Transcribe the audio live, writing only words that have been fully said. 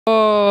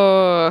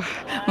Oh,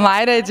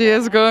 Mayra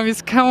Dias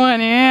Gomes, come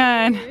on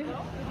in.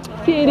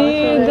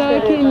 Querida,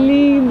 que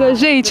linda.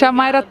 Gente, a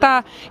Mayra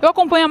tá... Eu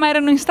acompanho a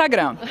Mayra no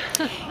Instagram.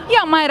 E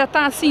a Mayra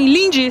tá, assim,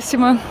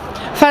 lindíssima.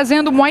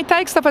 Fazendo Muay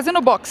Thai, que você tá fazendo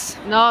boxe.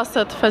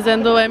 Nossa, tô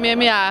fazendo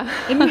MMA.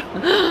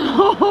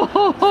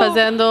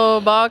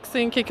 Fazendo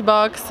boxing,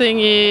 kickboxing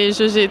e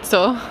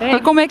jiu-jitsu. E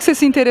como é que você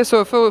se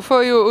interessou?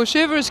 Foi o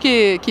Shivers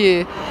que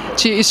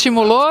te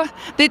estimulou?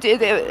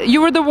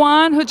 You were the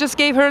one who just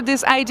gave her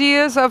these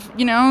ideas of,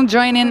 you know,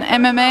 joining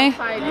MMA?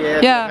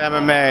 Yeah.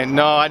 MMA.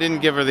 No, I didn't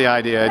give her the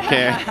idea. It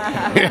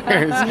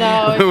can't.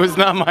 No, it was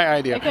not my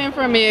idea. It came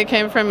from me. It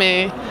came from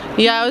me.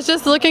 Yeah, I was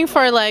just looking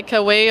for like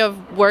a way of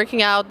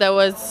working out that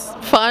was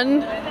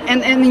fun.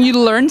 And you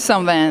learned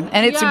something,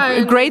 and it's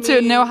great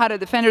to know how to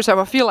defend yourself.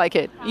 I feel like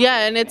it.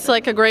 Yeah, and it's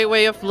like a great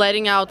way of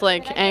letting out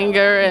like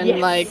anger and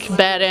like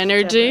bad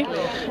energy.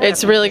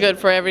 It's really good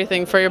for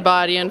everything, for your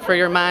body and for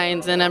your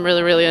minds, and I'm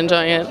really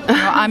enjoying it.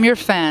 I'm your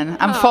fan.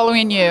 I'm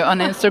following you on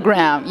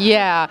Instagram.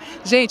 Yeah.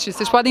 Gente,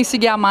 vocês podem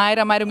seguir a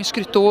Mayra. A Mayra é uma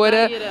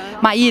escritora.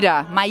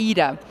 Mayra.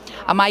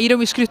 A Mayra é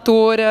uma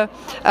escritora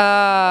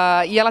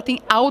e ela tem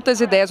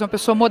altas ideias, é uma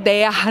pessoa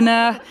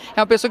moderna, é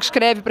uma pessoa que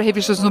escreve para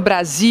revistas no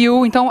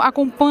Brasil, então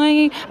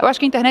acompanhem. Eu acho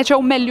que a internet é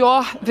o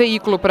melhor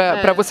veículo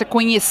para você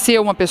conhecer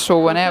uma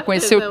pessoa, né?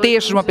 Conhecer o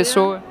texto de uma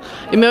pessoa.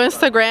 E meu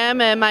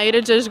Instagram é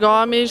Mayra Dias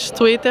Gomes,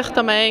 Twitter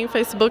também,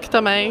 Facebook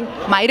também.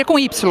 Mayra com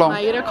Y.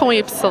 Mayra com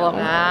Y.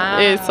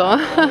 Isso.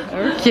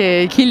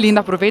 Ok, que lindo.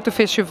 Aproveita o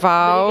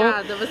festival.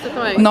 Obrigada, você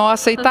também.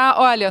 Nossa, e tá,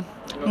 olha...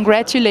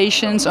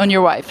 Congratulations on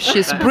your wife.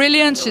 She's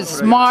brilliant, she's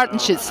smart, and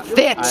she's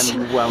fit.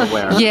 I'm well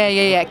aware.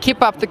 Yeah.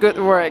 Keep up the good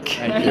work.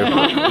 Thank you.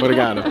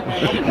 Obrigado.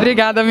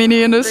 Obrigada,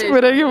 meninos.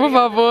 Por aqui, por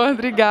favor.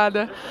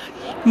 Obrigada.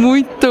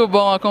 Muito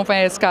bom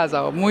acompanhar esse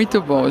casal.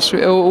 Muito bom.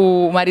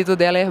 O marido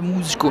dela é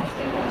músico.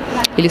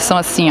 Eles são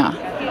assim, ó.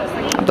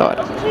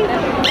 Adoro.